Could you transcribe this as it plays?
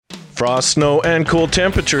Frost, snow, and cold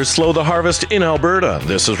temperatures slow the harvest in Alberta.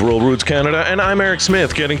 This is Rural Roots Canada, and I'm Eric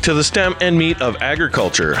Smith, getting to the stem and meat of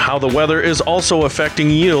agriculture, how the weather is also affecting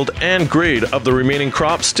yield and grade of the remaining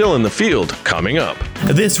crops still in the field, coming up.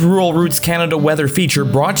 This Rural Roots Canada weather feature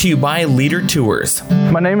brought to you by Leader Tours.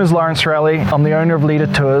 My name is Lawrence Rowley. I'm the owner of Leader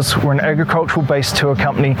Tours. We're an agricultural-based tour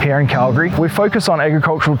company here in Calgary. We focus on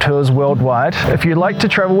agricultural tours worldwide. If you'd like to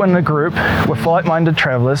travel in a group with like-minded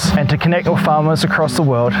travelers and to connect with farmers across the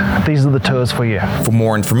world, these are the tours for you. For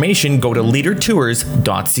more information, go to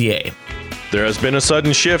leadertours.ca. There has been a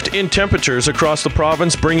sudden shift in temperatures across the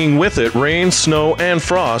province, bringing with it rain, snow, and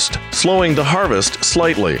frost, slowing the harvest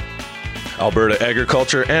slightly. Alberta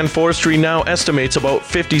Agriculture and Forestry now estimates about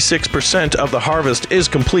 56% of the harvest is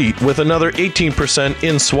complete, with another 18%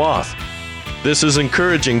 in swath. This is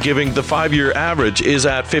encouraging, given the 5-year average is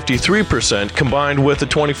at 53% combined with a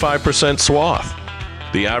 25% swath.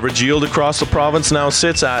 The average yield across the province now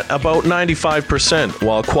sits at about 95%,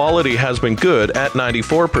 while quality has been good at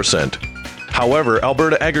 94%. However,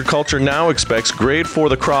 Alberta Agriculture now expects grade for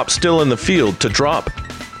the crop still in the field to drop,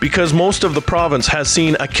 because most of the province has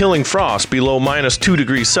seen a killing frost below -2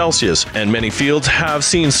 degrees Celsius, and many fields have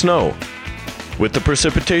seen snow. With the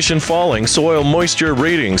precipitation falling, soil moisture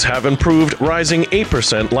ratings have improved, rising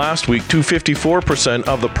 8% last week to 54%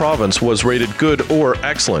 of the province was rated good or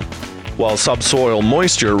excellent, while subsoil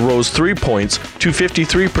moisture rose 3 points to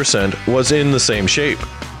 53% was in the same shape.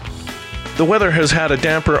 The weather has had a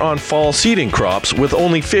damper on fall seeding crops, with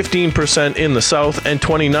only 15% in the south and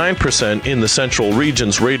 29% in the central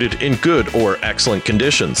regions rated in good or excellent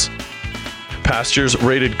conditions. Pastures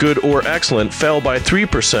rated good or excellent fell by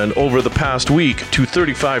 3% over the past week to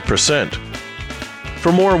 35%.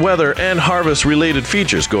 For more weather and harvest-related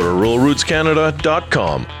features, go to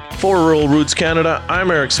ruralrootscanada.com. For Rural Roots Canada,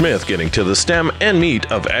 I'm Eric Smith, getting to the stem and meat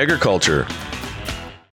of agriculture.